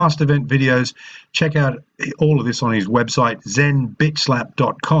past event videos. Check out all of this on his website,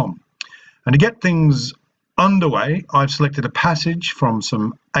 zenbitslap.com. And to get things underway, I've selected a passage from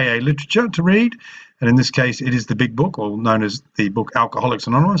some AA literature to read. And in this case, it is the big book, or known as the book Alcoholics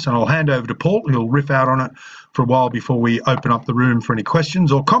Anonymous. And I'll hand over to Paul, who'll riff out on it for a while before we open up the room for any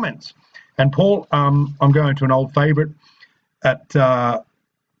questions or comments. And Paul, I'm going to an old favourite at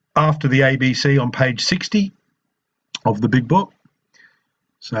after the ABC on page 60 of the big book.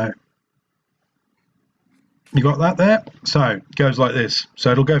 So you got that there? So it goes like this.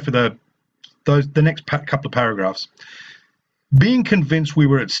 So it'll go for the next couple of paragraphs. Being convinced we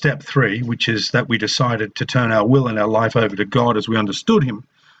were at step 3, which is that we decided to turn our will and our life over to God as we understood him,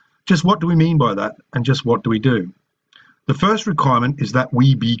 just what do we mean by that, and just what do we do? The first requirement is that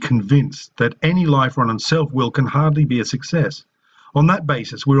we be convinced that any life run on self-will can hardly be a success. On that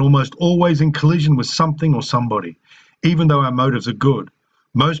basis, we're almost always in collision with something or somebody, even though our motives are good.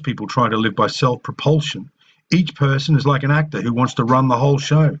 Most people try to live by self-propulsion. Each person is like an actor who wants to run the whole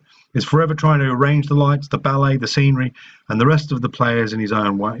show, is forever trying to arrange the lights, the ballet, the scenery, and the rest of the players in his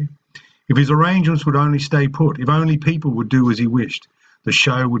own way. If his arrangements would only stay put, if only people would do as he wished, the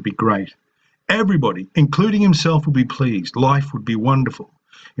show would be great. Everybody, including himself, would be pleased. Life would be wonderful.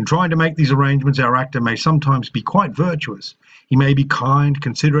 In trying to make these arrangements, our actor may sometimes be quite virtuous. He may be kind,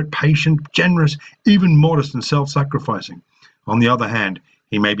 considerate, patient, generous, even modest and self-sacrificing. On the other hand,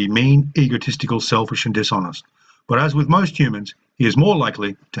 he may be mean, egotistical, selfish, and dishonest. But as with most humans, he is more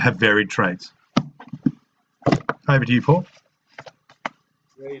likely to have varied traits. Over to you, Paul.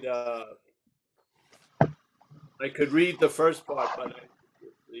 Great. I could read the first part, but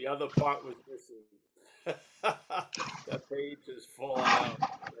the other part was missing. The page is falling out.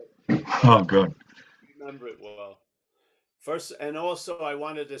 Oh, good. Remember it well. First, and also I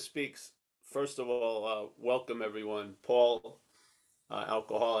wanted to speak, first of all, welcome everyone. Paul,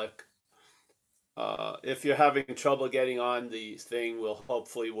 alcoholic. If you're having trouble getting on the thing,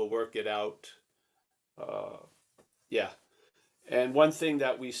 hopefully we'll work it out. Yeah. And one thing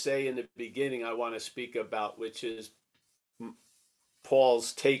that we say in the beginning, I want to speak about, which is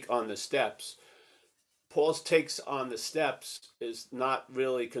Paul's take on the steps. Paul's takes on the steps is not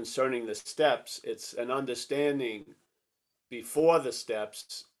really concerning the steps. It's an understanding before the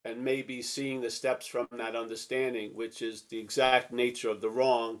steps and maybe seeing the steps from that understanding, which is the exact nature of the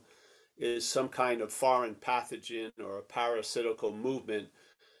wrong, is some kind of foreign pathogen or a parasitical movement,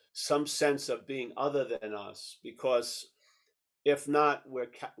 some sense of being other than us, because if not, we're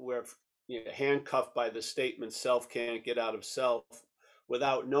handcuffed by the statement, self can't get out of self.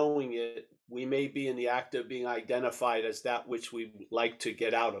 Without knowing it, we may be in the act of being identified as that which we like to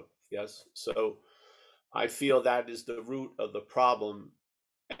get out of. Yes. So I feel that is the root of the problem.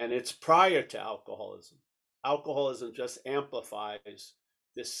 And it's prior to alcoholism. Alcoholism just amplifies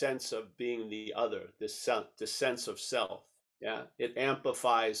this sense of being the other, this sense of self. Yeah. It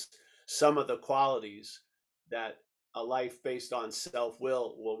amplifies some of the qualities that a life based on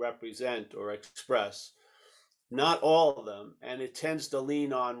self-will will represent or express. Not all of them, and it tends to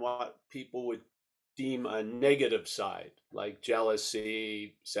lean on what people would deem a negative side, like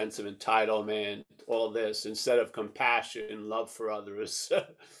jealousy, sense of entitlement, all this, instead of compassion, love for others.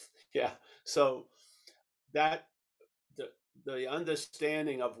 Yeah, so that the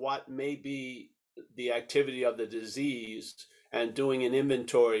understanding of what may be the activity of the disease and doing an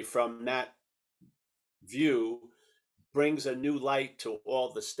inventory from that view brings a new light to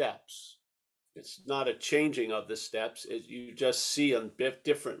all the steps. It's not a changing of the steps. You just see them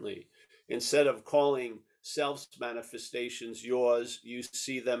differently. Instead of calling self's manifestations yours, you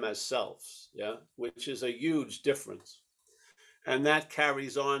see them as selves, yeah, which is a huge difference. And that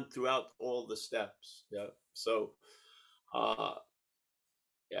carries on throughout all the steps, yeah. So,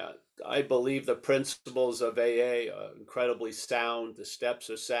 yeah, I believe the principles of AA are incredibly sound. The steps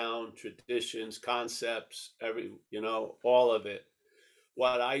are sound, traditions, concepts, all of it.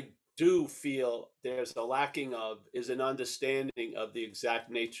 What I do feel there's a lacking of is an understanding of the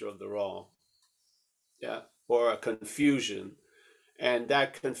exact nature of the wrong, yeah, or a confusion, and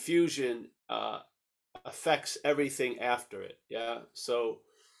that confusion affects everything after it, yeah. So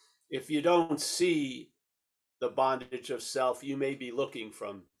if you don't see the bondage of self, you may be looking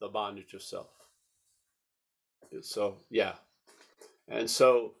from the bondage of self. So yeah, and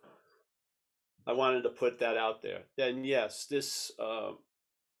so I wanted to put that out there. Then yes, this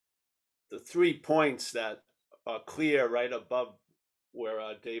the 3 points that are clear right above where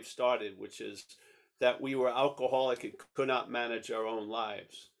Dave started, which is that we were alcoholic and could not manage our own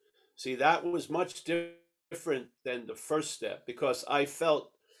lives. See, that was much different than the first step, because I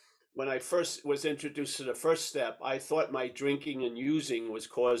felt when I first was introduced to the first step, I thought my drinking and using was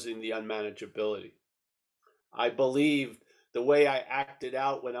causing the unmanageability. I believed the way I acted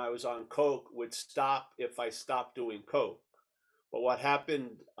out when I was on coke would stop if I stopped doing coke. But what happened,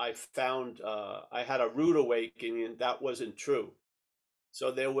 I found I had a rude awakening, and that wasn't true.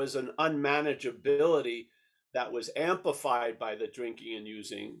 So there was an unmanageability that was amplified by the drinking and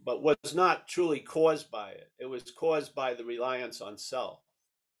using, but was not truly caused by it. It was caused by the reliance on self.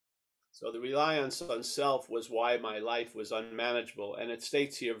 So the reliance on self was why my life was unmanageable. And it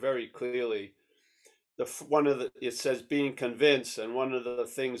states here very clearly, it says being convinced, and one of the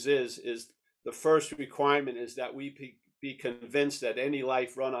things is the first requirement is that we be convinced that any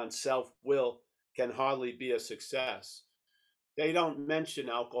life run on self-will can hardly be a success. They don't mention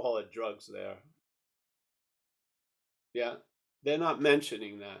alcohol or drugs there. Yeah, they're not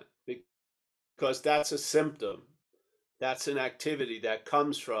mentioning that because that's a symptom. That's an activity that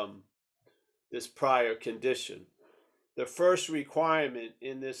comes from this prior condition. The first requirement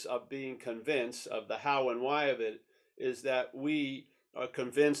in this of being convinced of the how and why of it is that we are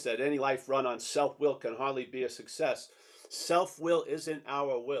convinced that any life run on self-will can hardly be a success. Self-will isn't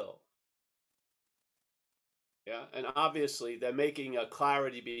our will. Yeah, and obviously they're making a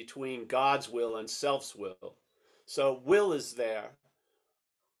clarity between God's will and self's will. So will is there.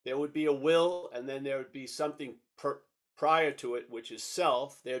 There would be a will, and then there would be something prior to it, which is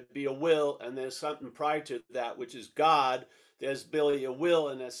self. There'd be a will, and there's something prior to that, which is God. There's Billy a will,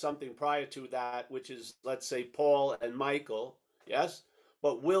 and there's something prior to that, which is, let's say, Paul and Michael. Yes?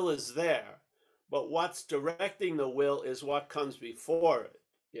 But will is there. But what's directing the will is what comes before it.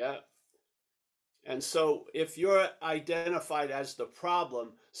 Yeah? And so if you're identified as the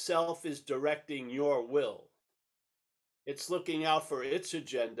problem, self is directing your will. It's looking out for its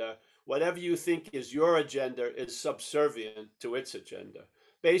agenda. Whatever you think is your agenda is subservient to its agenda.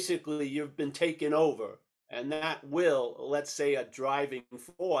 Basically, you've been taken over, and that will, let's say, a driving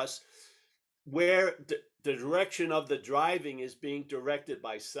force, where the direction of the driving is being directed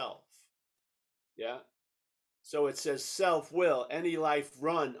by self. Yeah. So it says self-will, any life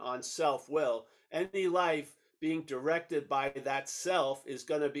run on self-will, any life being directed by that self is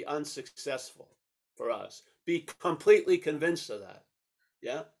going to be unsuccessful for us. Be completely convinced of that.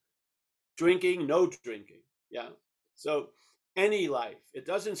 Yeah. Drinking, no drinking. Yeah. So any life, it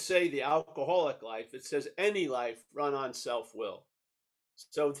doesn't say the alcoholic life, it says any life run on self-will.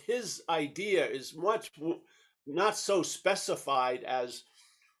 So his idea is much not so specified as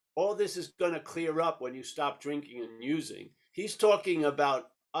all this is going to clear up when you stop drinking and using. He's talking about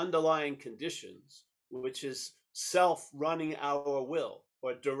underlying conditions, which is self running our will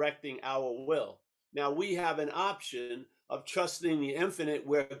or directing our will. Now we have an option of trusting the infinite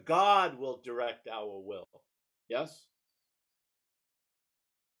where God will direct our will. Yes?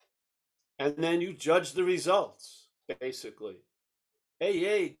 And then you judge the results, basically.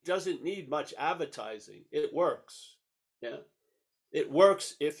 AA doesn't need much advertising. It works. Yeah. It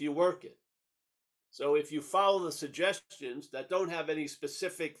works if you work it. So if you follow the suggestions that don't have any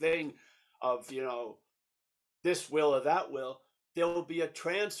specific thing of, this will or that will, there will be a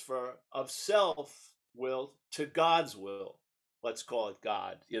transfer of self will to God's will. Let's call it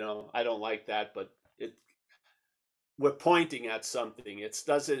God. I don't like that, but we're pointing at something.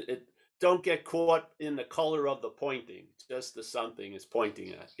 Don't get caught in the color of the pointing, just the something is pointing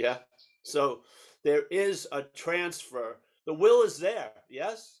at. Yeah. So there is a transfer. The will is there.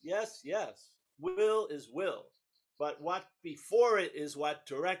 Yes, yes, yes. Will is will. But what before it is what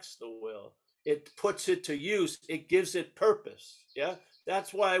directs the will. It puts it to use. It gives it purpose. Yeah.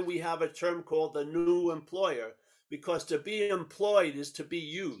 That's why we have a term called the new employer, because to be employed is to be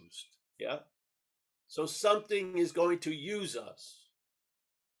used. Yeah. So something is going to use us.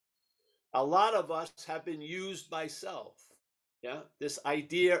 A lot of us have been used by self. Yeah. This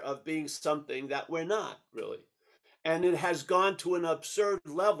idea of being something that we're not really. And it has gone to an absurd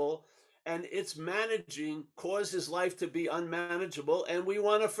level, and its managing causes life to be unmanageable, and we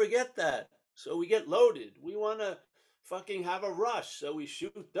want to forget that. So we get loaded. We want to fucking have a rush, so we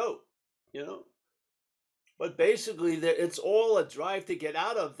shoot dope, But basically, it's all a drive to get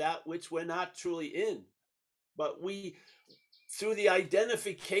out of that which we're not truly in. But through the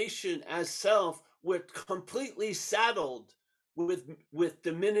identification as self, we're completely saddled with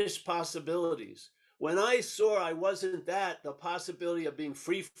diminished possibilities. When I saw I wasn't that, the possibility of being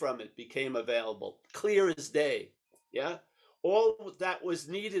free from it became available, clear as day. Yeah. All that was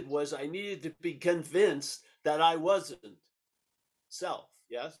needed was I needed to be convinced that I wasn't self.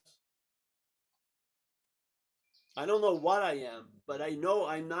 Yes. I don't know what I am, but I know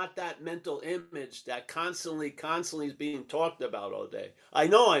I'm not that mental image that constantly is being talked about all day. I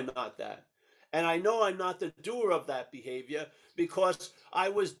know I'm not that. And I know I'm not the doer of that behavior because I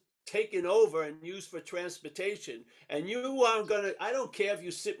was taken over and used for transportation. And you aren't going to, I don't care if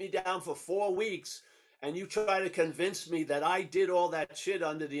you sit me down for 4 weeks and you try to convince me that I did all that shit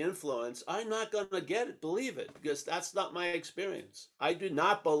under the influence. I'm not going to get it, believe it, because that's not my experience. I do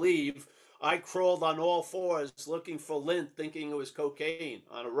not believe I crawled on all fours looking for lint, thinking it was cocaine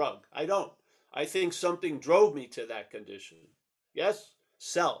on a rug. I don't. I think something drove me to that condition. Yes?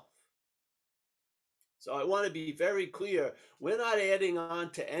 Self. So I want to be very clear. We're not adding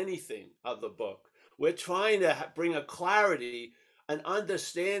on to anything of the book. We're trying to bring a clarity, an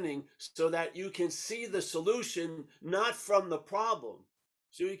understanding, so that you can see the solution not from the problem.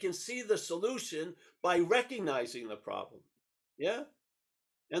 So you can see the solution by recognizing the problem. Yeah?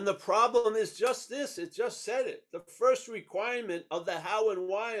 And the problem is just this, it just said it. The first requirement of the how and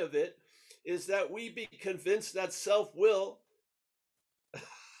why of it is that we be convinced that self will,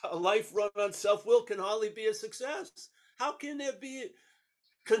 a life run on self will, can hardly be a success. How can there be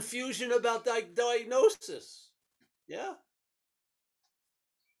confusion about diagnosis? Yeah.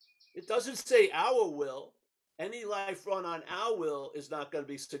 It doesn't say our will. Any life run on our will is not going to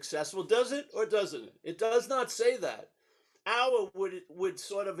be successful, does it, or doesn't it? It does not say that. Our would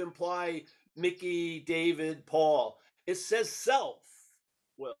sort of imply Mickey, David, Paul. It says self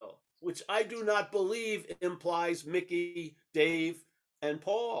will, which I do not believe implies Mickey, Dave, and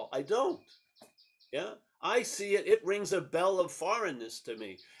Paul. I don't. Yeah. I see it. It rings a bell of foreignness to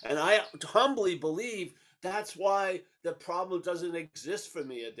me. And I humbly believe that's why the problem doesn't exist for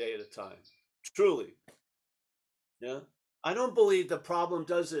me a day at a time. Truly. Yeah. I don't believe the problem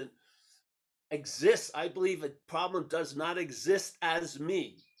doesn't exist. I believe a problem does not exist as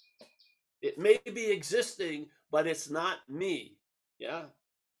me. It may be existing, but it's not me. Yeah.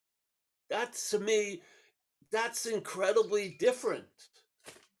 That's to me, that's incredibly different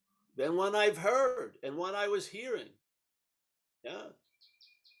than what I've heard and what I was hearing. Yeah.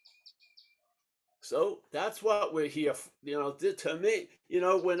 So that's what we're here. To me,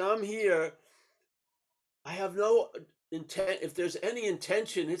 when I'm here, I have no intent. If there's any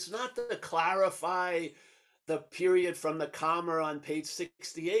intention, it's not to clarify the period from the comma on page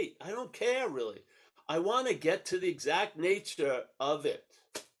 68. I don't care really. I want to get to the exact nature of it.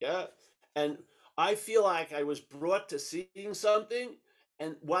 Yeah. And I feel like I was brought to seeing something,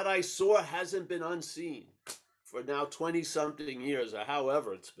 and what I saw hasn't been unseen for now 20 something years, or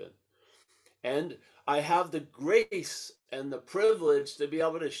however it's been. And I have the grace and the privilege to be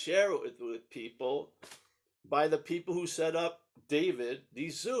able to share it with people by the people who set up David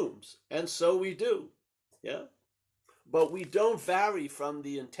these Zooms. And so we do. Yeah. But we don't vary from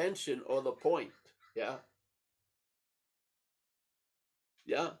the intention or the point. Yeah.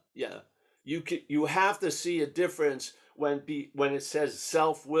 Yeah. Yeah. You have to see a difference when it says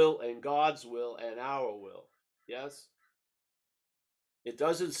self will and God's will and our will. Yes. It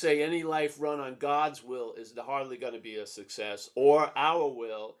doesn't say any life run on God's will is hardly going to be a success, or our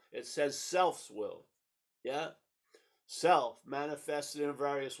will. It says self's will. Yeah. Self manifested in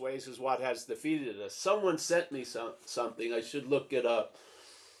various ways is what has defeated us. Someone sent me something. I should look it up.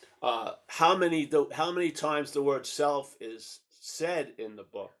 How many times the word self is said in the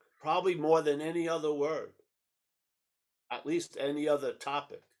book? Probably more than any other word, at least any other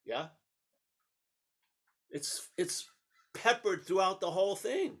topic. Yeah, it's peppered throughout the whole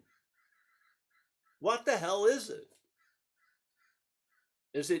thing. What the hell is it?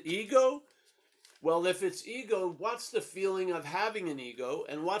 Is it ego? Well, if it's ego, what's the feeling of having an ego?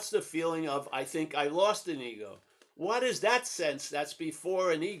 And what's the feeling of, I think I lost an ego? What is that sense that's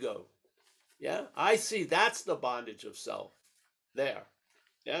before an ego? Yeah, I see that's the bondage of self there.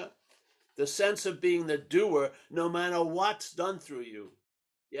 Yeah, the sense of being the doer no matter what's done through you.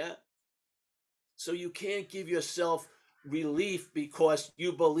 Yeah, so you can't give yourself relief because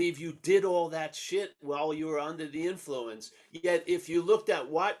you believe you did all that shit while you were under the influence. Yet if you looked at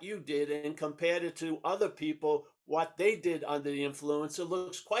what you did and compared it to other people, what they did under the influence, it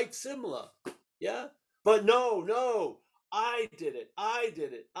looks quite similar. Yeah. But no, I did it. I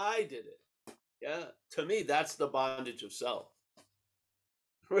did it. I did it. Yeah. To me, that's the bondage of self.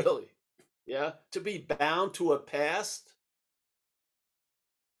 Really. Yeah. To be bound to a past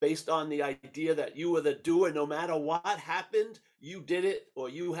based on the idea that you were the doer, no matter what happened, you did it or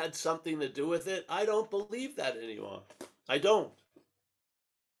you had something to do with it. I don't believe that anymore. I don't.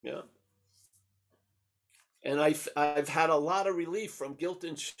 Yeah. And I've had a lot of relief from guilt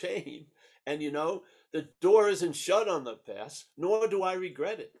and shame. And the door isn't shut on the past, nor do I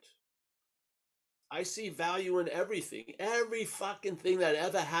regret it. I see value in everything. Every fucking thing that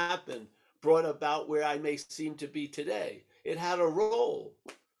ever happened brought about where I may seem to be today. It had a role.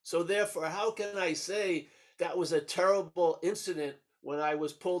 So therefore, how can I say that was a terrible incident when I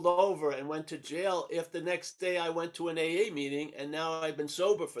was pulled over and went to jail if the next day I went to an AA meeting and now I've been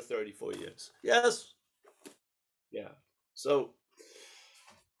sober for 34 years? Yes. Yeah. So,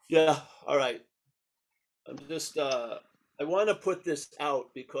 yeah, all right. I'm just I want to put this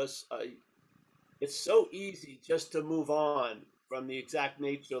out because it's so easy just to move on from the exact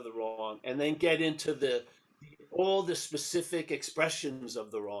nature of the wrong and then get into all the specific expressions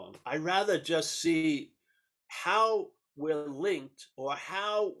of the wrong. I rather just see how we're linked or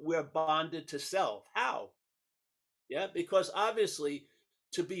how we're bonded to self. How? Yeah, because obviously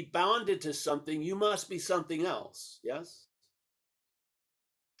to be bonded to something, you must be something else. Yes.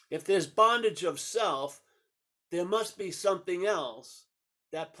 If there's bondage of self, there must be something else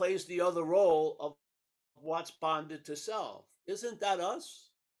that plays the other role of what's bonded to self. Isn't that us?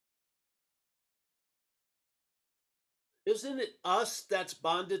 Isn't it us that's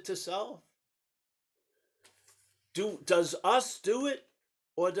bonded to self? Does us do it,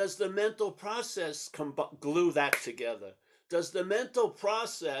 or does the mental process glue that together? Does the mental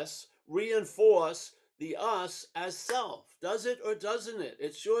process reinforce the us as self? Does it or doesn't it?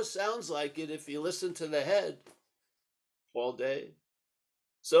 It sure sounds like it if you listen to the head all day.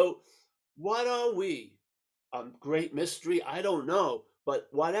 So, what are we? Great mystery. I don't know, but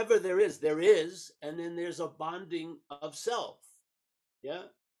whatever there is, and then there's a bonding of self. Yeah.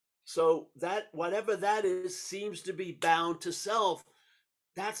 So that whatever that is seems to be bound to self.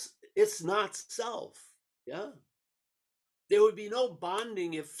 It's not self. Yeah. There would be no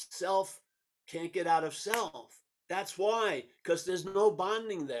bonding if self can't get out of self. That's why, because there's no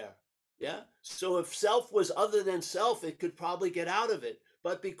bonding there. Yeah. So if self was other than self, it could probably get out of it.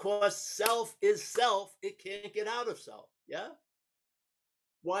 But because self is self, it can't get out of self. Yeah.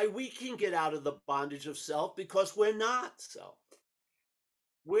 Why we can get out of the bondage of self? Because we're not self.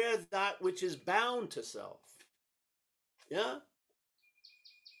 We're that which is bound to self. Yeah.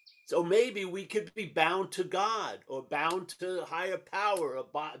 So maybe we could be bound to God or bound to higher power or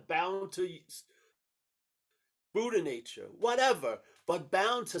bound to Buddha nature, whatever, but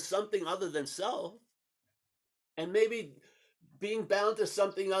bound to something other than self. And maybe being bound to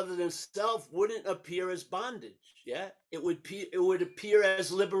something other than self wouldn't appear as bondage. Yeah. It would appear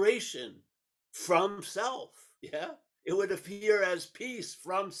as liberation from self. Yeah. It would appear as peace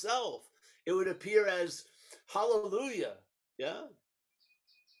from self. It would appear as hallelujah. Yeah.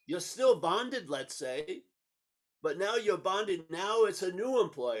 You're still bonded, let's say, but now you're bonded. Now it's a new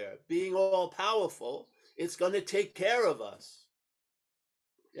employer being all powerful. It's going to take care of us.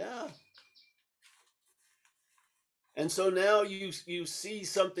 Yeah. And so now you see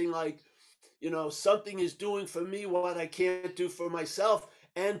something like, something is doing for me what I can't do for myself.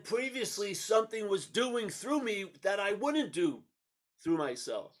 And previously something was doing through me that I wouldn't do through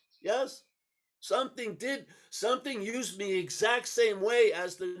myself. Yes? Something used me exact same way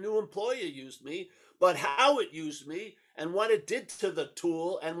as the new employer used me, but how it used me and what it did to the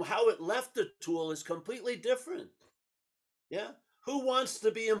tool and how it left the tool is completely different. Yeah. Who wants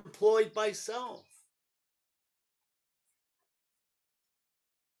to be employed by self?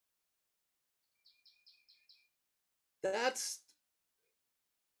 That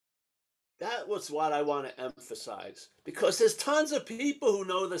was what I want to emphasize, because there's tons of people who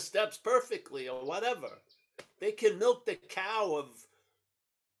know the steps perfectly or whatever. They can milk the cow of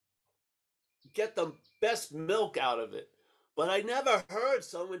get the best milk out of it. But I never heard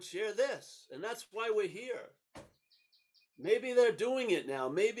someone share this, and that's why we're here. Maybe they're doing it now.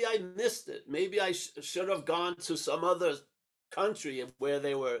 Maybe I missed it. Maybe I should have gone to some other country where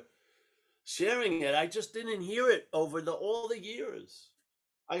they were sharing it. I just didn't hear it over all the years.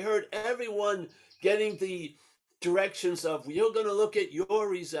 I heard everyone getting the directions of, you're going to look at your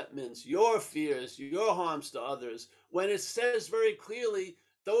resentments, your fears, your harms to others, when it says very clearly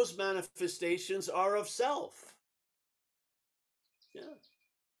those manifestations are of self. Yeah.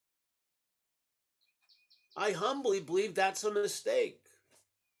 I humbly believe that's a mistake.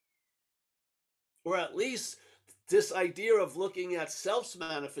 Or at least this idea of looking at self's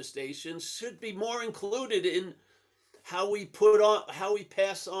manifestations should be more included in how we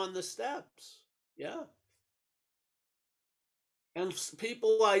pass on the steps. Yeah. And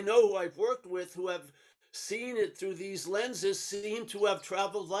people I know who I've worked with who have seen it through these lenses seem to have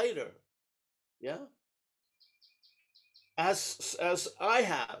traveled lighter. Yeah. As I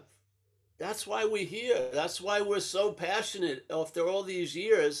have. That's why we're here. That's why we're so passionate after all these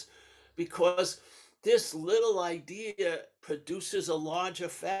years, because this little idea produces a large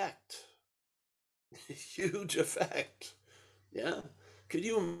effect. Huge effect. Yeah. Could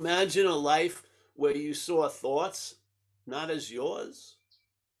you imagine a life where you saw thoughts not as yours?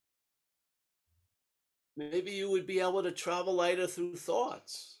 Maybe you would be able to travel lighter through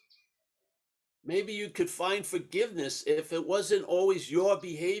thoughts. Maybe you could find forgiveness if it wasn't always your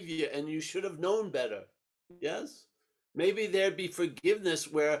behavior and you should have known better. Yes? Maybe there'd be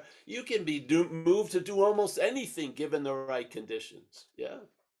forgiveness where you can be moved to do almost anything given the right conditions. Yeah?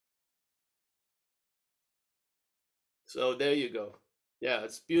 So there you go. Yeah,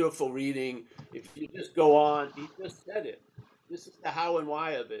 it's beautiful reading. If you just go on, he just said it. This is the how and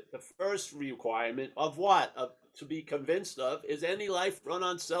why of it. The first requirement of what? Of to be convinced of is any life run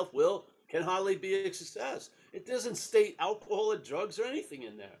on self-will can hardly be a success. It doesn't state alcohol or drugs or anything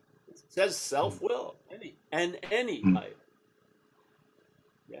in there. It says self-will. Any Mm. life.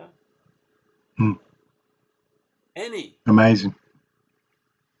 Yeah. Mm. Any. Amazing.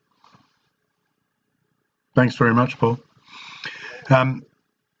 Thanks very much, Paul. And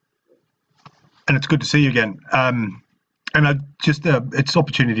it's good to see you again. And I just, it's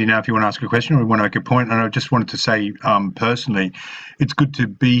opportunity now if you want to ask a question or we want to make a point. And I just wanted to say personally, it's good to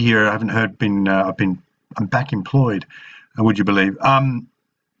be here. I haven't heard, I'm back employed, would you believe?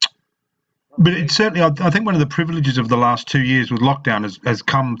 But it's certainly, I think one of the privileges of the last 2 years with lockdown has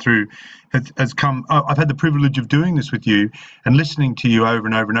come through, has come, I've had the privilege of doing this with you and listening to you over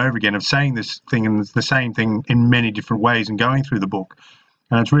and over and over again, of saying this thing and the same thing in many different ways and going through the book.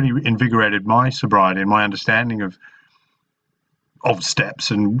 And it's really invigorated my sobriety and my understanding of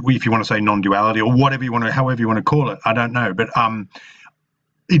steps, and if you want to say non-duality or whatever you want to, however you want to call it, I don't know. But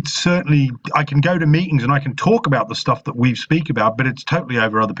it's certainly, I can go to meetings and I can talk about the stuff that we speak about, but it's totally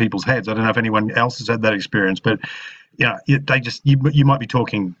over other people's heads. I don't know if anyone else has had that experience, but you might be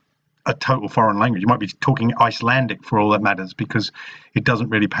talking a total foreign language. You might be talking Icelandic for all that matters, because it doesn't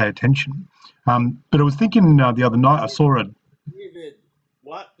really pay attention. But I was thinking the other night, I saw a... David,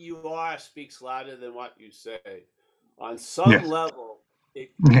 what you are speaks louder than what you say. On some level,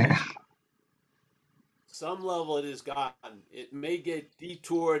 it is gone. It may get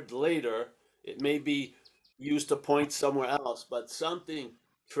detoured later. It may be used to point somewhere else, but something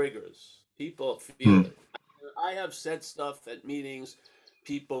triggers. People feel it. I have said stuff at meetings.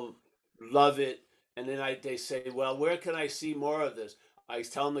 People love it. And then they say, well, where can I see more of this? I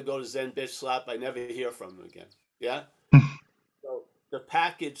tell them to go to Zen Bitch Slap. I never hear from them again. Yeah? So the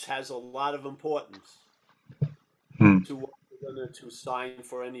package has a lot of importance to what we're going to sign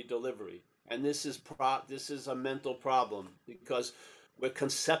for any delivery. And this is a mental problem because we're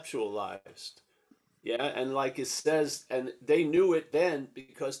conceptualized. Yeah, and like it says, and they knew it then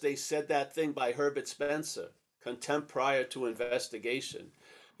because they said that thing by Herbert Spencer, contempt prior to investigation.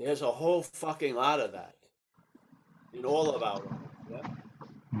 There's a whole fucking lot of that in all of our lives.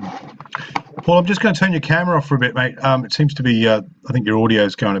 Yeah? Well, I'm just going to turn your camera off for a bit, mate. It seems to be, I think your audio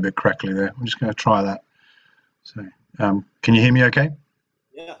is going a bit crackly there. I'm just going to try that. So, can you hear me okay?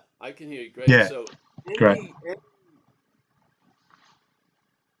 Yeah, I can hear you great. Yeah, so great.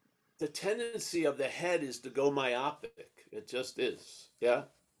 The tendency of the head is to go myopic. It just is. Yeah.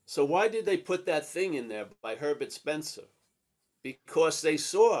 So why did they put that thing in there by Herbert Spencer? Because they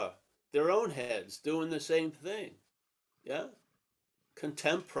saw their own heads doing the same thing. Yeah.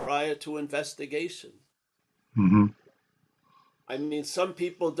 Contempt prior to investigation. Mm-hmm. I mean, some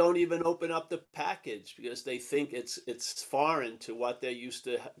people don't even open up the package because they think it's foreign to what they're used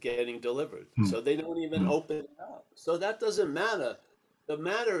to getting delivered. So they don't even open it up. So that doesn't matter. The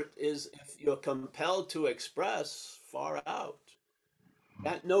matter is if you're compelled to express far out.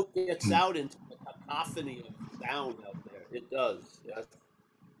 That note gets out into the cacophony of sound out there. It does. Yes.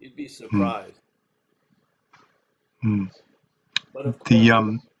 You'd be surprised. But of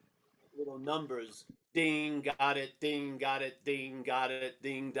course, little numbers, ding, got it, ding, got it, ding, got it,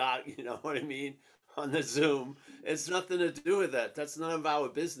 ding, dot, you know what I mean? On the Zoom. It's nothing to do with that. That's none of our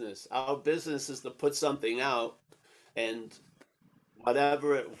business. Our business is to put something out, and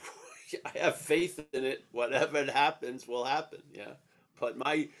whatever it, I have faith in it, whatever it happens will happen. Yeah. But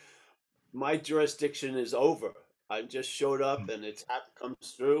my jurisdiction is over. I just showed up and it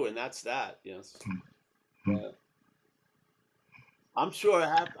comes through, and that's that. Yes. Yeah. I'm sure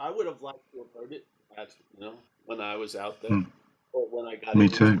I would have liked to have heard it, when I was out there, or when I got Me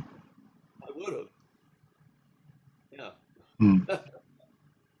into too. it. I would have. Yeah.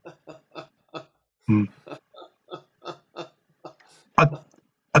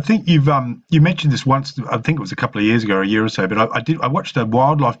 I think you mentioned this once. I think it was a couple of years ago, or a year or so. But I watched a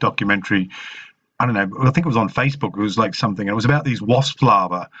wildlife documentary. I don't know. I think it was on Facebook. It was like something. It was about these wasp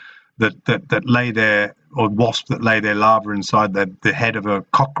larvae that lay there, or wasp that lay their larva inside the head of a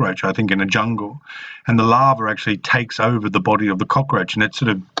cockroach, I think, in a jungle, and the larva actually takes over the body of the cockroach, and it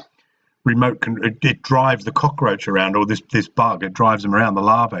sort of it drives the cockroach around, or this bug, it drives them around, the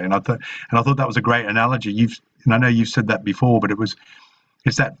larva. And I thought that was a great analogy. And I know you've said that before, but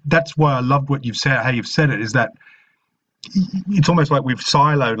that's why I loved what you've said, how you've said it, is that it's almost like we've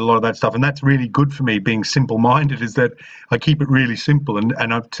siloed a lot of that stuff, and that's really good for me, being simple-minded, is that I keep it really simple,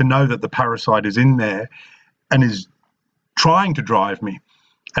 and to know that the parasite is in there and is trying to drive me,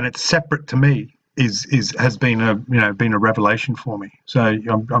 and it's separate to me, has been a revelation for me. So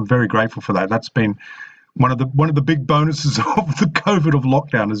I'm very grateful for that. That's been one of the big bonuses of the COVID, of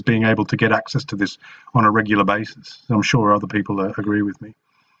lockdown, is being able to get access to this on a regular basis. I'm sure other people agree with me.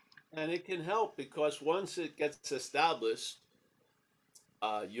 And it can help because once it gets established,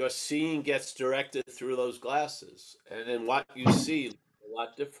 your seeing gets directed through those glasses, and then what you see is a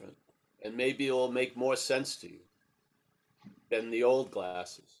lot different, and maybe it will make more sense to you than the old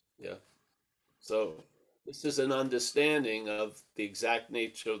glasses. Yeah. So this is an understanding of the exact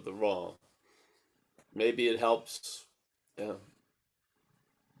nature of the wrong. Maybe it helps. Yeah.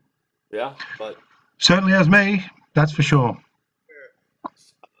 Yeah. But Certainly has me, that's for sure.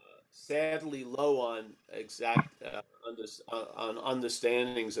 sadly low on on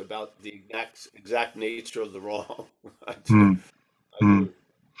understandings about the exact nature of the wrong. I do. Mm, I mm. do.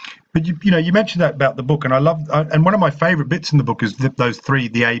 But you mentioned that about the book, and and one of my favorite bits in the book is those three,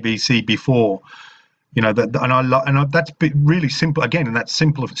 the ABC before, that's really simple again, and that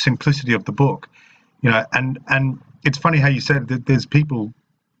simplicity of the book, and it's funny how you said that there's people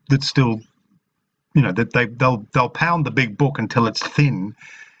that still, that they'll pound the big book until it's thin,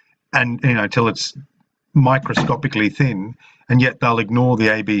 and until it's microscopically thin, and yet they'll ignore the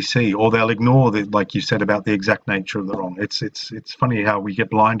ABC, or they'll ignore like you said, about the exact nature of the wrong. It's funny how we get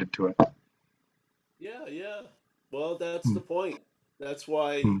blinded to it. Yeah, yeah. Well, that's the Mm, point. That's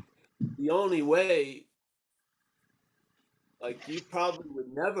why mm, the only way, like, you probably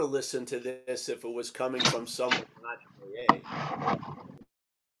would never listen to this if it was coming from someone not AA.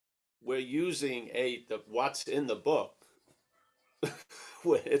 We're using what's in the book.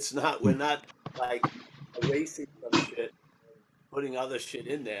 We're not like erasing some shit and putting other shit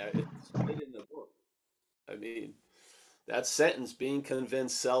in there. It's right in the book. I mean, that sentence, being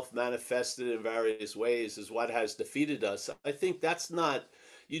convinced self manifested in various ways, is what has defeated us. I think that's not,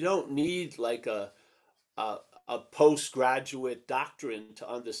 you don't need like a, a postgraduate doctrine to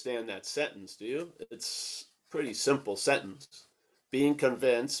understand that sentence, do you? It's pretty simple sentence. Being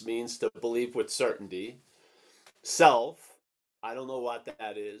convinced means to believe with certainty. Self, I don't know what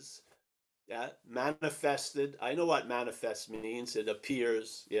that is. Yeah, manifested. I know what manifest means. It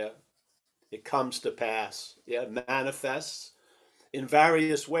appears. Yeah, it comes to pass. Yeah, manifests in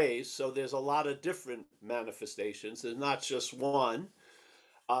various ways. So there's a lot of different manifestations. There's not just one.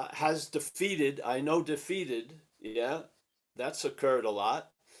 Has defeated. I know defeated. Yeah, that's occurred a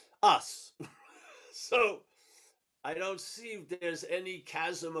lot. Us. So I don't see there's any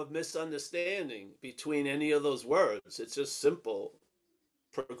chasm of misunderstanding between any of those words. It's just simple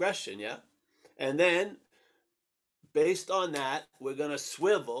progression. Yeah. And then based on that, we're going to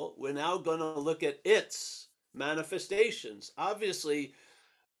swivel. We're now going to look at its manifestations. Obviously,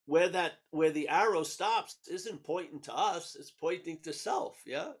 where the arrow stops isn't pointing to us, it's pointing to self.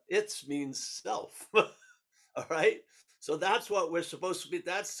 Yeah, its means self. All right, so that's what we're supposed to be.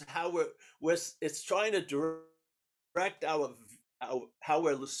 That's how we're it's trying to direct our how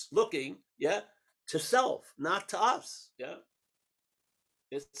we're looking. Yeah, to self, not to us. Yeah,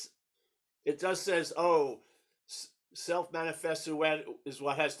 it's it just says, oh, self-manifested is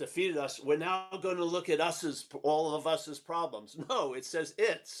what has defeated us. We're now going to look at us as all of us as problems. No, it says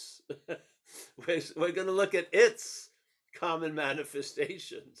it's. We're going to look at its common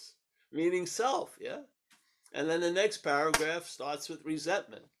manifestations, meaning self. Yeah. And then the next paragraph starts with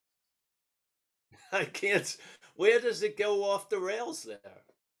resentment. I can't. Where does it go off the rails there?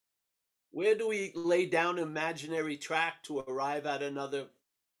 Where do we lay down imaginary track to arrive at another?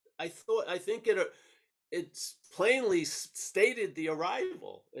 I think it's plainly stated the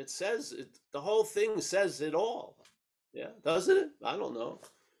arrival. It says it, the whole thing says it all. Yeah, doesn't it? I don't know.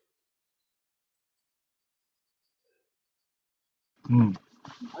 mm.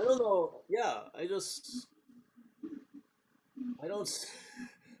 I don't know. Yeah, I don't.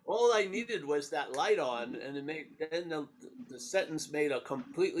 All I needed was that light on, and it made then the sentence made a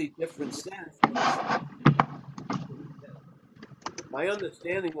completely different sense. My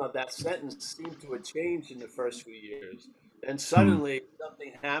understanding of that sentence seemed to have changed in the first few years. And Mm, suddenly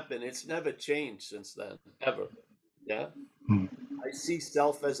something happened. It's never changed since then, ever. Yeah. mm. I I see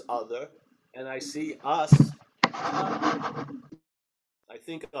self as other, and I see us. I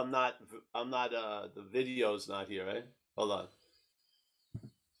think I'm not. I'm not. The video's not here, right? Hold on.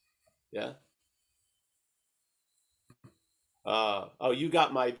 Yeah. Oh, you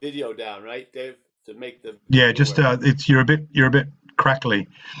got my video down, right, Dave? To make the Yeah, video just work. it's you're a bit crackly.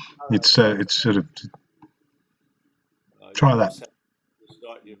 All right. It's sort of You try that. must have to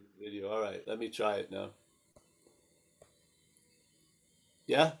start your video. All right. Let me try it now.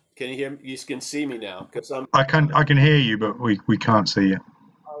 Yeah. Can you hear me? You can see me now because I'm. I can hear you, but we can't see you.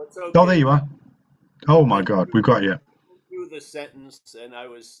 Oh, it's Oh, there okay. you are. Oh I my went God, we've got you. through the sentence and I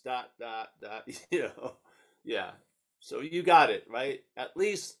was dot. You know. Yeah. So you got it right. At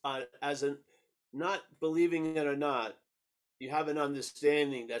least as an not believing it or not, you have an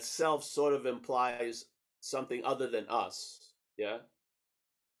understanding that self sort of implies something other than us. Yeah.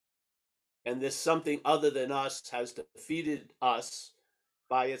 And this something other than us has defeated us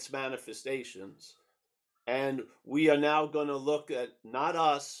by its manifestations. And we are now going to look at not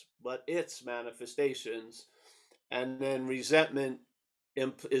us, but its manifestations. And then resentment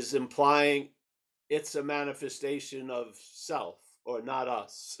is implying it's a manifestation of self or not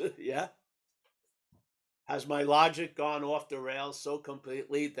us. Yeah. Has my logic gone off the rails so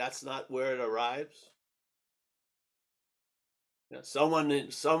completely that's not where it arrives? Yeah,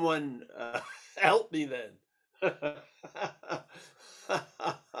 someone help me then.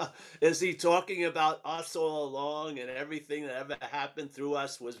 Is he talking about us all along and everything that ever happened through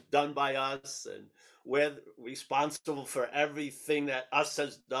us was done by us and we're responsible for everything that us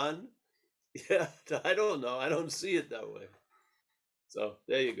has done? Yeah, I don't know. I don't see it that way. So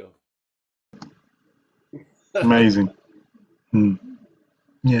there you go. Amazing. Mm,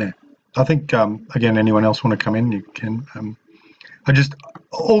 yeah, I think again, anyone else want to come in? You can. I just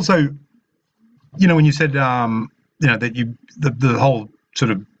also, when you said that the whole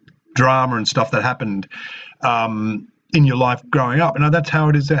sort of drama and stuff that happened in your life growing up, and that's how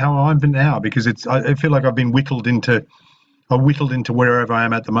it is, how I'm now, because I feel like I've been whittled into wherever I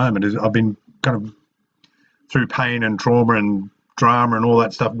am at the moment. I've been kind of through pain and trauma and drama and all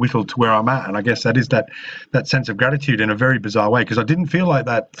that stuff whittled to where I'm at, and I guess that is that sense of gratitude in a very bizarre way, because I didn't feel like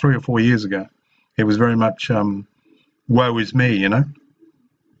that 3 or 4 years ago. It was very much woe is me.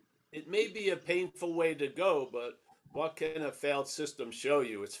 It may be a painful way to go, but what can a failed system show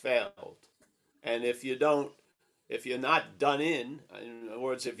you? It's failed. And if you're not done in other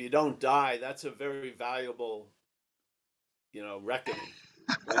words, if you don't die, that's a very valuable, reckoning.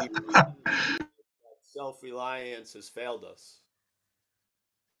 When you realize that self-reliance has failed us.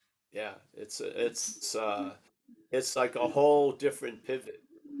 Yeah, it's like a whole different pivot.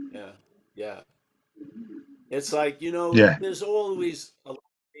 Yeah, yeah. It's like, Yeah, there's always a lot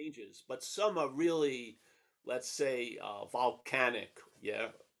of changes, but some are really, let's say, volcanic. Yeah.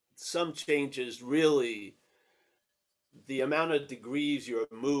 Some changes really, the amount of degrees you're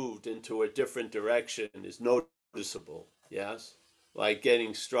moved into a different direction is noticeable. Yes. Like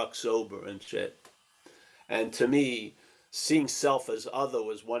getting struck sober and shit. And to me, seeing self as other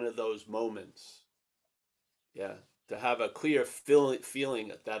was one of those moments. Yeah. To have a clear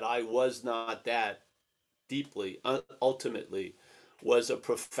feeling that I was not that deeply, ultimately, was a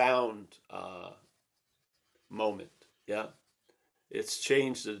profound moment. Yeah, it's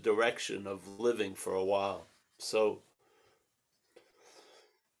changed the direction of living for a while. So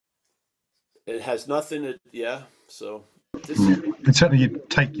it has nothing to, yeah. So this yeah. is, And certainly you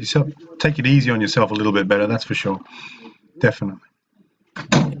take it easy on yourself a little bit better. That's for sure. Definitely.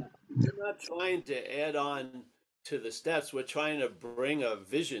 yeah, we're not trying to add on to the steps. We're trying to bring a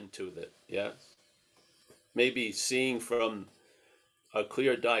vision to it. Yeah, maybe seeing from a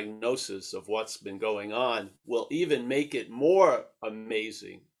clear diagnosis of what's been going on will even make it more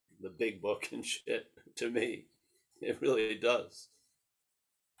amazing, the big book and shit, to me. It really does.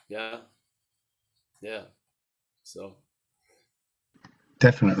 Yeah. Yeah. So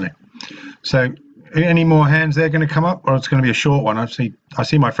Definitely. So, any more hands there going to come up, or it's going to be a short one? I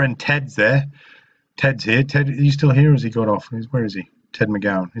see my friend Ted's there. Ted's here. Ted, are you still here? Or has he got off? Where is he? Ted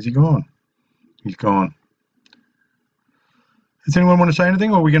McGowan. Is he gone? He's gone. Does anyone want to say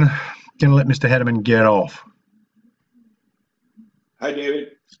anything, or are we gonna let Mr. Hederman get off? Hi, David.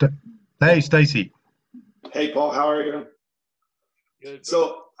 Hey, Stacy. Hey, Paul. How are you? good.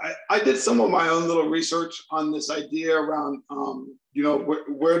 So I did some of my own little research on this idea around,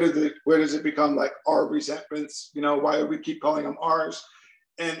 where does it become like our resentments? Why do we keep calling them ours?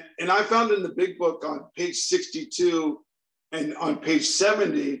 And I found in the big book on page 62 and on page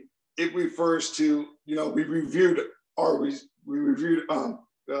 70, it refers to, we reviewed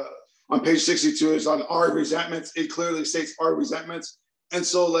on page 62 is on our resentments. It clearly states our resentments. And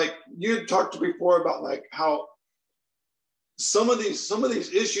so like you had talked before about like how some of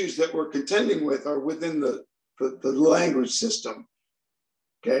these issues that we're contending with are within the language system.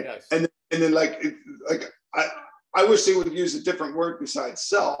 Okay. Yes. And then like I wish they would use a different word besides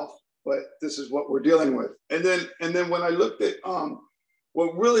self, but this is what we're dealing with. And then when I looked at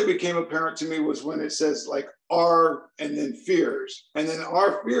what really became apparent to me was when it says like our and then fears. And then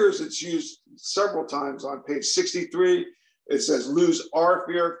our fears, it's used several times on page 63. It says lose our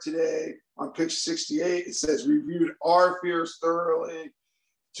fear of today. On page 68, it says reviewed our fears thoroughly.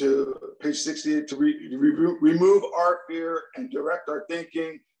 To page 68, to remove our fear and direct our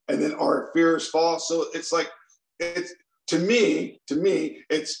thinking, and then our fears fall. So it's like, it's to me,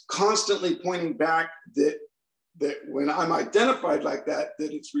 it's constantly pointing back that when I'm identified like that,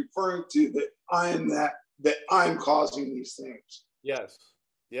 that it's referring to that I'm causing these things. Yes.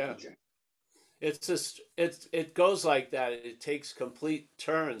 Yeah. Okay. It's just it goes like that. It takes complete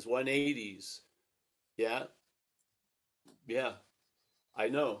turns, 180s. Yeah. Yeah. I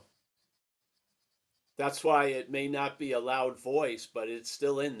know. That's why it may not be a loud voice, but it's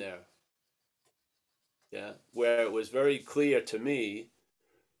still in there. Yeah. Where it was very clear to me,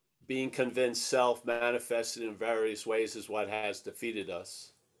 being convinced self manifested in various ways is what has defeated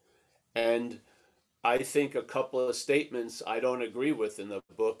us. And I think a couple of statements I don't agree with in the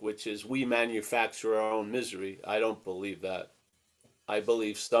book, which is we manufacture our own misery. I don't believe that. I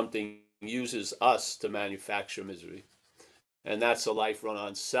believe something uses us to manufacture misery. And that's a life run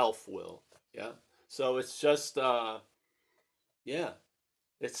on self-will. Yeah. So it's just yeah.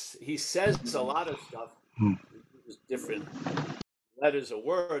 He says a lot of stuff, different letters or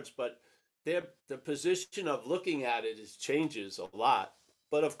words, but the position of looking at it changes a lot.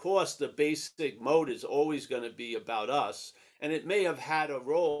 But of course, the basic mode is always going to be about us. And it may have had a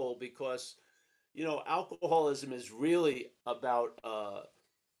role because, alcoholism is really about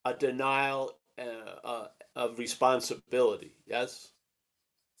a denial of responsibility. Yes.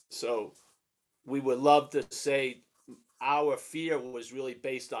 So we would love to say our fear was really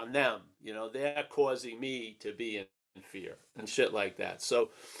based on them. They're causing me to be in fear and shit like that.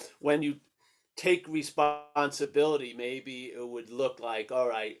 So when you take responsibility, maybe it would look like, all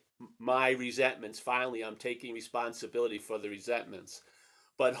right, my resentments, finally, I'm taking responsibility for the resentments.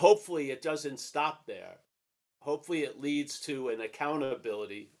 But hopefully it doesn't stop there. Hopefully it leads to an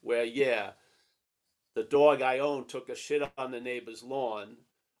accountability where, yeah, the dog I own took a shit on the neighbor's lawn.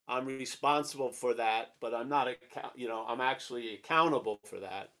 I'm responsible for that, but I'm not, I'm actually accountable for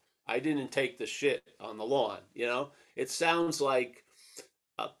that. I didn't take the shit on the lawn. It sounds like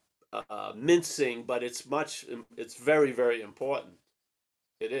mincing, but it's very, very important.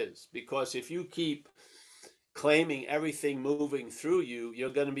 It is, because if you keep claiming everything moving through you, you're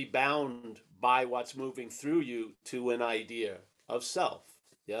going to be bound by what's moving through you to an idea of self.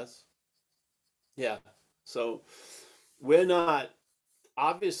 Yes. Yeah. So we're not,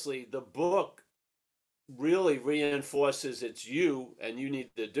 obviously the book really reinforces it's you and you need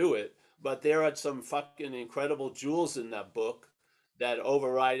to do it, but there are some fucking incredible jewels in that book that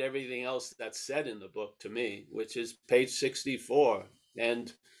override everything else that's said in the book to me, which is page 64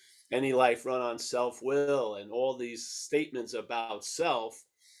 and any life run on self-will and all these statements about self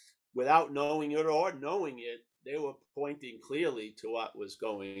without knowing it or knowing it, they were pointing clearly to what was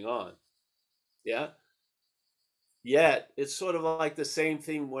going on. Yeah. Yet it's sort of like the same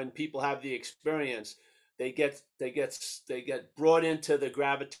thing when people have the experience. They get brought into the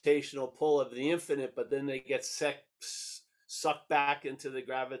gravitational pull of the infinite, but then they get sucked back into the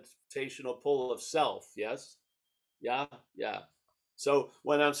gravitational pull of self. Yes. Yeah. Yeah. So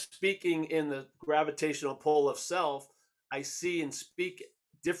when I'm speaking in the gravitational pull of self, I see and speak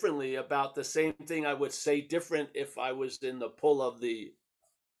differently about the same thing I would say different if I was in the pull of the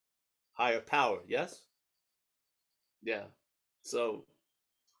higher power. Yes. Yeah. So,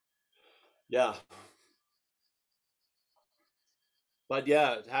 yeah. But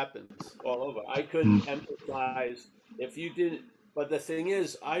yeah, it happens all over. I couldn't emphasize if you didn't. But the thing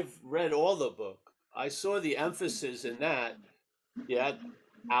is, I've read all the book. I saw the emphasis in that. Yeah,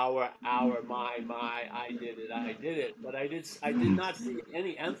 my, I did it. But I did not see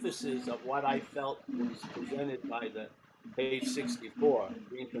any emphasis of what I felt was presented by the page 64,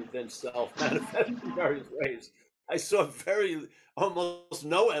 being convinced self manifest in various ways. I saw almost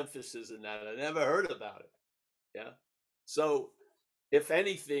no emphasis in that. I never heard about it. Yeah. So if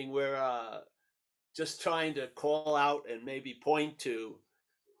anything, we're just trying to call out and maybe point to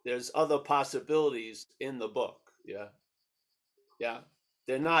there's other possibilities in the book. Yeah. Yeah.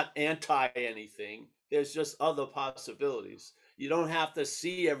 They're not anti anything. There's just other possibilities. You don't have to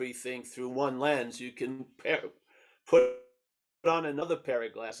see everything through one lens. You can put on another pair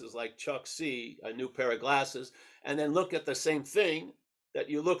of glasses like Chuck C, a new pair of glasses, and then look at the same thing that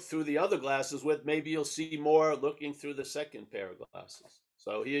you look through the other glasses with. Maybe you'll see more looking through the second pair of glasses.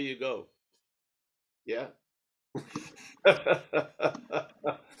 So here you go. Yeah.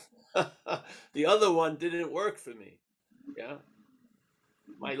 The other one didn't work for me. Yeah.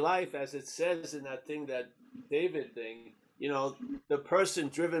 My life, as it says in that thing, that David thing, the person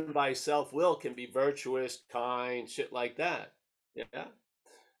driven by self-will can be virtuous, kind, shit like that. Yeah.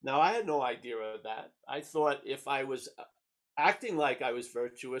 Now, I had no idea of that. I thought if I was acting like I was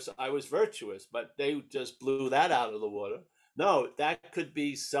virtuous, but they just blew that out of the water. No, that could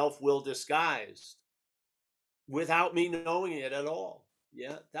be self-will disguised without me knowing it at all.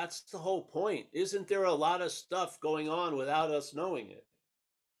 Yeah, that's the whole point. Isn't there a lot of stuff going on without us knowing it?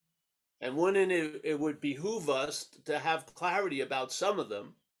 And wouldn't it would behoove us to have clarity about some of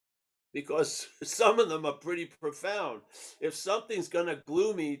them, because some of them are pretty profound. If something's going to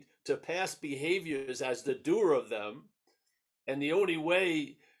glue me to past behaviors as the doer of them, and the only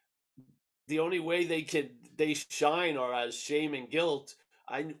way they shine are as shame and guilt,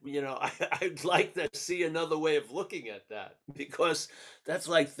 I'd like to see another way of looking at that, because that's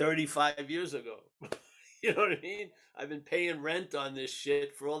like 35 years ago. You know what I mean? I've been paying rent on this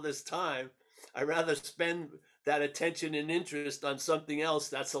shit for all this time. I'd rather spend that attention and interest on something else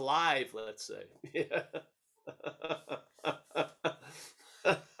that's alive, let's say. Yeah.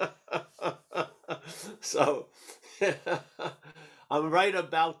 So I'm right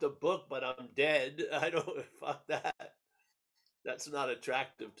about the book, but I'm dead. I don't, fuck that. That's not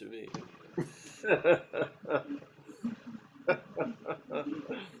attractive to me.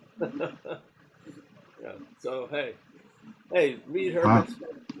 Yeah. So hey, read Wow. Herbert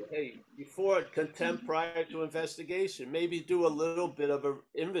Spencer. Hey, before contempt prior to investigation, maybe do a little bit of an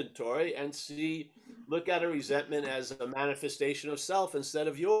inventory and look at a resentment as a manifestation of self instead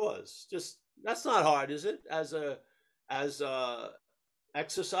of yours. Just, that's not hard, is it? As a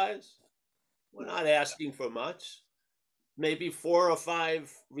exercise, we're not asking for much. Maybe 4 or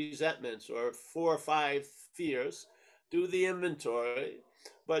 5 resentments or 4 or 5 fears. Do the inventory,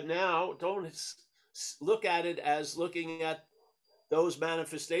 but now don't look at it as looking at those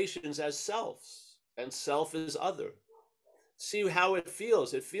manifestations as selves, and self is other. See how it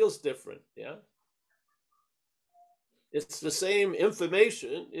feels. It feels different. Yeah. It's the same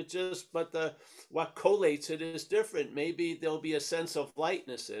information. But what collates it is different. Maybe there'll be a sense of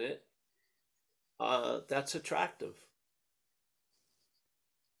lightness in it. That's attractive.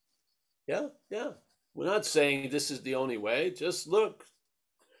 Yeah, yeah. We're not saying this is the only way. Just look.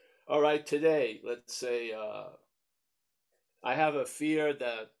 All right, today, let's say I have a fear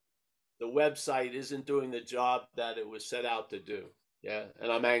that the website isn't doing the job that it was set out to do. Yeah,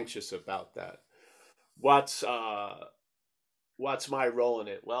 and I'm anxious about that. What's my role in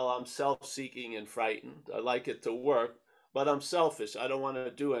it? Well, I'm self-seeking and frightened. I like it to work, but I'm selfish. I don't want to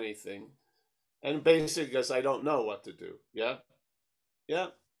do anything, and basically because I don't know what to do. Yeah,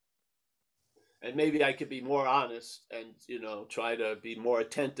 yeah. And maybe I could be more honest and try to be more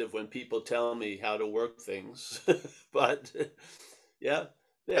attentive when people tell me how to work things. But yeah,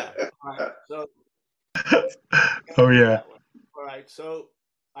 yeah. All right. So Oh yeah. that way. All right. So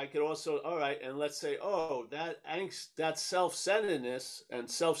I could also, all right, and let's say, oh, that angst, that self-centeredness and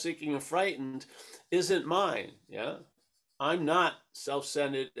self-seeking and frightened isn't mine. Yeah. I'm not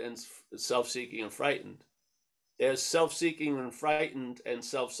self-centered and self-seeking and frightened. There's self-seeking and frightened and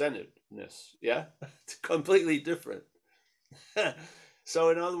self-centeredness. Yeah. It's completely different.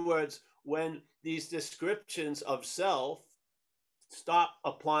 So in other words, when these descriptions of self stop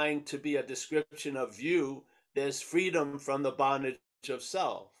applying to be a description of you, there's freedom from the bondage of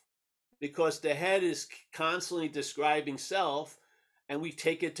self, because the head is constantly describing self and we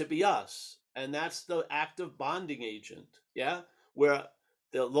take it to be us. And that's the active bonding agent. Yeah. Where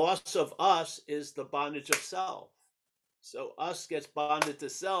the loss of us is the bondage of self. So us gets bonded to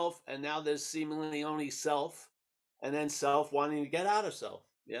self, and now there's seemingly only self, and then self wanting to get out of self.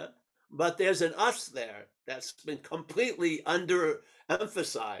 Yeah. But there's an us there that's been completely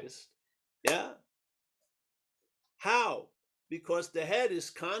underemphasized. Yeah. How? Because the head is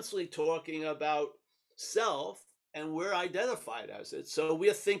constantly talking about self, and we're identified as it. So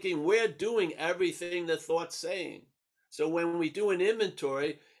we're thinking we're doing everything the thought's saying. So when we do an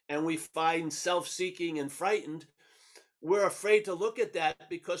inventory and we find self-seeking and frightened, we're afraid to look at that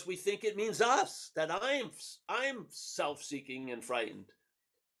because we think it means us, that I'm self-seeking and frightened.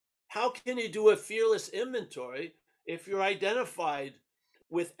 How can you do a fearless inventory if you're identified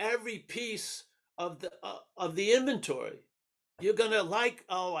with every piece of the inventory? you're gonna like,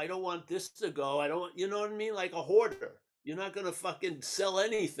 oh, I don't want this to go. I don't want, you know what I mean? Like a hoarder. You're not gonna fucking sell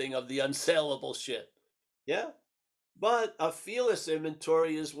anything of the unsaleable shit. Yeah. But a fearless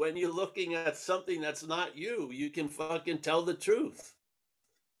inventory is when you're looking at something that's not you. You can fucking tell the truth.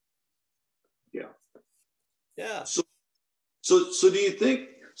 Yeah. Yeah. So do you think?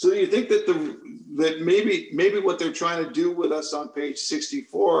 So do you think that that maybe what they're trying to do with us on page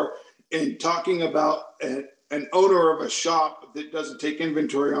 64 in talking about an owner of a shop that doesn't take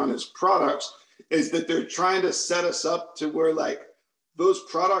inventory on his products is that they're trying to set us up to where like those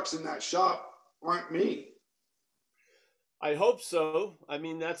products in that shop aren't me. I hope so. I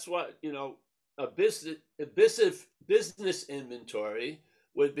mean, that's what, a business inventory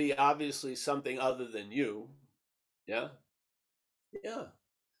would be obviously something other than you. Yeah. Yeah.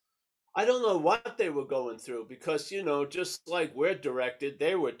 I don't know what they were going through because, just like we're directed,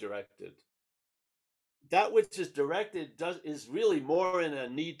 they were directed. That which is directed is really more in a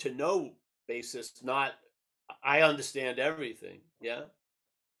need to know basis, not I understand everything. Yeah.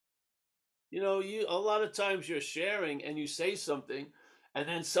 You a lot of times you're sharing and you say something, and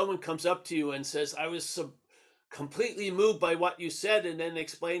then someone comes up to you and says, "I was completely moved by what you said," and then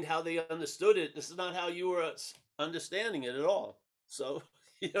explained how they understood it. This is not how you were understanding it at all. So,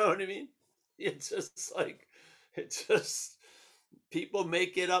 you know what I mean? It's just like, it's just people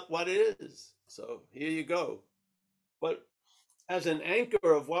make it up what it is. So here you go. But as an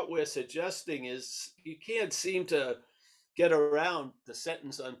anchor of what we're suggesting is you can't seem to get around the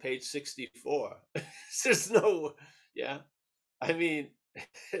sentence on page 64. There's no, yeah. I mean,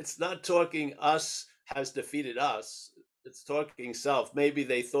 it's not talking us has defeated us. It's talking self. Maybe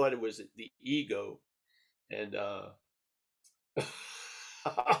they thought it was the ego. And,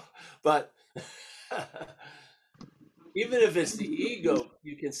 but even if it's the ego,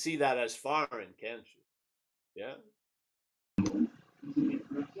 you can see that as foreign, can't you? Yeah.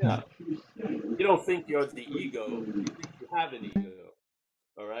 Yeah. You don't think you're the ego. You think you have an ego.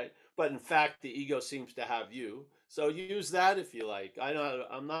 All right. But in fact, the ego seems to have you. So use that if you like.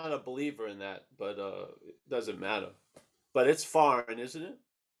 I'm not a believer in that, but it doesn't matter. But it's foreign, isn't it?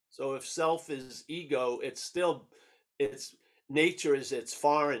 So if self is ego, it's nature it's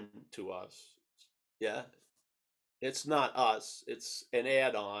foreign to us. Yeah. It's not us. It's an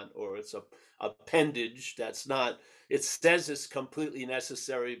add-on or it's a appendage that's not it says it's completely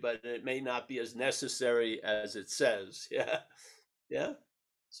necessary, but it may not be as necessary as it says. Yeah. Yeah.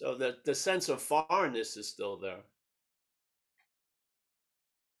 So the sense of foreignness is still there.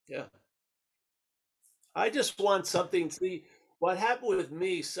 Yeah. I just want something. See, what happened with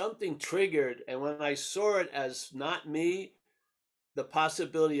me, something triggered, and when I saw it as not me, the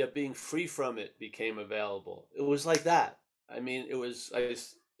possibility of being free from it became available. It was like that. I mean, it was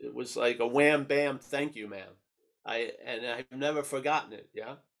like a wham bam, thank you, man. I've never forgotten it.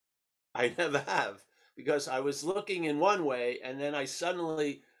 Yeah, I never have because I was looking in one way, and then I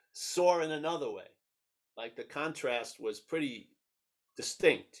suddenly saw in another way. Like the contrast was pretty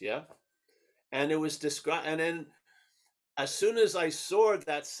distinct. Yeah, and it was described, and then as soon as I saw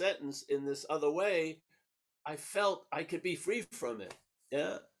that sentence in this other way, I felt I could be free from it.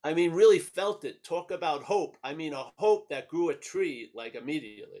 Yeah. I mean, really felt it. Talk about hope. I mean, a hope that grew a tree like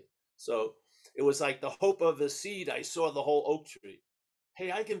immediately. So it was like the hope of the seed. I saw the whole oak tree.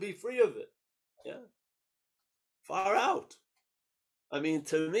 Hey, I can be free of it. Yeah. Far out. I mean,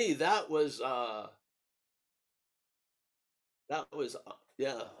 to me,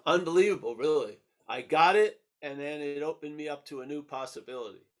 yeah, unbelievable, really. I got it, and then it opened me up to a new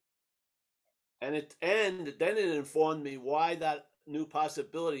possibility. And then it informed me why that new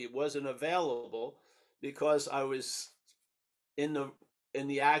possibility wasn't available because I was in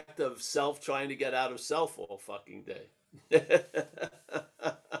the act of self trying to get out of self all fucking day.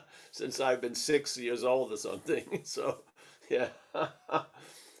 Since I've been 6 years old or something. So yeah.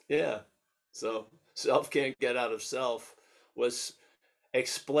 Yeah. So self can't get out of self was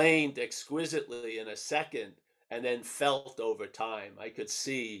explained exquisitely in a second and then felt over time. I could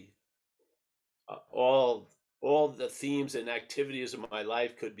see all the themes and activities of my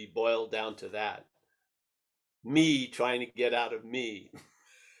life could be boiled down to that. Me trying to get out of me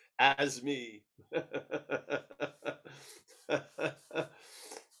as me.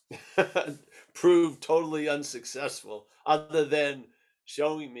 Proved totally unsuccessful, other than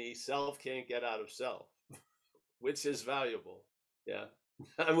showing me self can't get out of self, which is valuable. Yeah.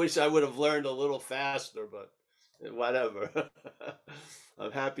 I wish I would have learned a little faster, but whatever.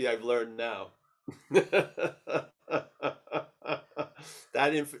 I'm happy I've learned now.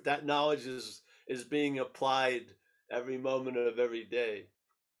 That knowledge is being applied every moment of every day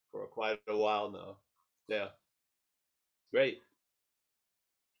for quite a while now. Yeah, great.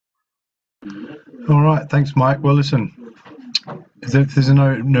 All right. Thanks, Mike. Well, listen, if there's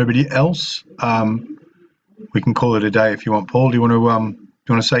nobody else, we can call it a day if you want. Paul, do you want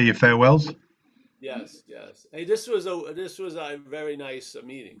to say your farewells? Yes, yes. Hey, this was a very nice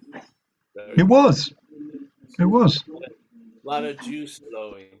meeting. Very It good. was. It was. A lot of juice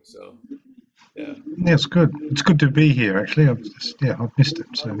flowing. So yeah. Yeah, it's good. It's good to be here. Actually, I've missed it. Oh, So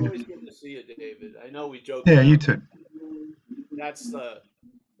it's yeah. always good to see you, David. I know we joke Yeah, you around. too. That's the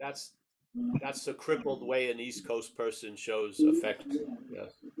that's that's the crippled way an East Coast person shows affection.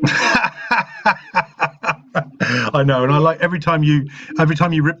 Yes. I know, and I like every time you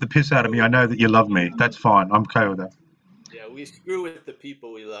rip the piss out of me, I know that you love me. That's fine. I'm okay with Yeah, we screw with the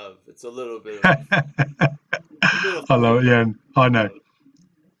people we love. It's a little bit of that. a little I love funny, it. but Yeah, I know.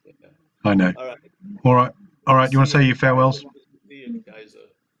 yeah. I know. All right. All right. All Good to right. You want see to you. say your farewells? Good to see you guys.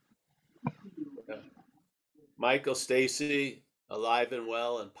 Yeah. Michael Stacy, alive and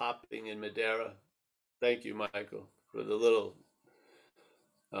well and popping in Madeira. Thank you, Michael, for the little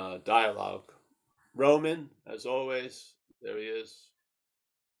dialogue. Roman, as always, there he is.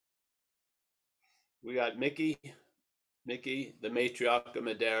 We got Mickey, the matriarch of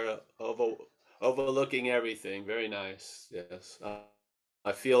Madeira, overlooking everything. Very nice. Yes.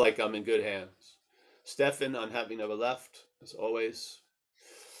 I feel like I'm in good hands. Stefan, on having never left, as always.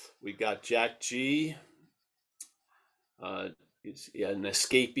 We got Jack G, an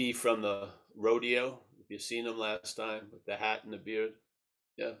escapee from the rodeo. If you've seen him last time with the hat and the beard.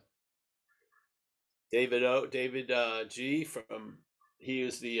 Yeah. David G from he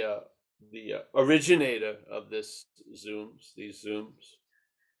is the originator of these Zooms,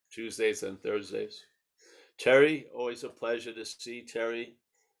 Tuesdays and Thursdays. Terry, always a pleasure to see Terry.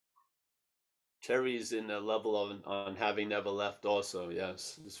 Terry's in a level on having never left also.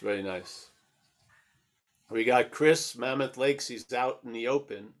 Yes, it's very nice. We got Chris, Mammoth Lakes. He's out in the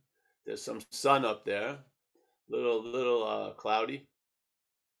open. There's some sun up there. Little cloudy.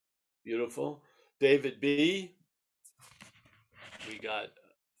 Beautiful. David B. We got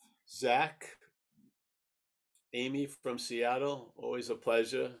Zach, Amy from Seattle. Always a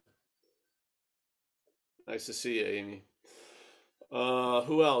pleasure. Nice to see you, Amy.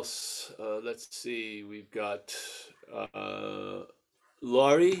 Who else? Let's see. We've got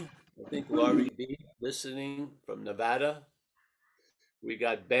Laurie. I think Laurie B. listening from Nevada. We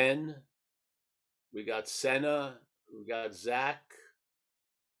got Ben. We got Senna. We got Zach.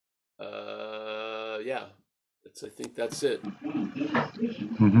 Yeah, I think that's it.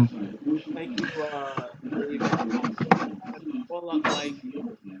 Hmm. Thank you, David. Call up Mike.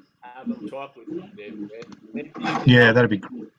 Have him talk with you, David. Maybe you can Yeah, help that'd be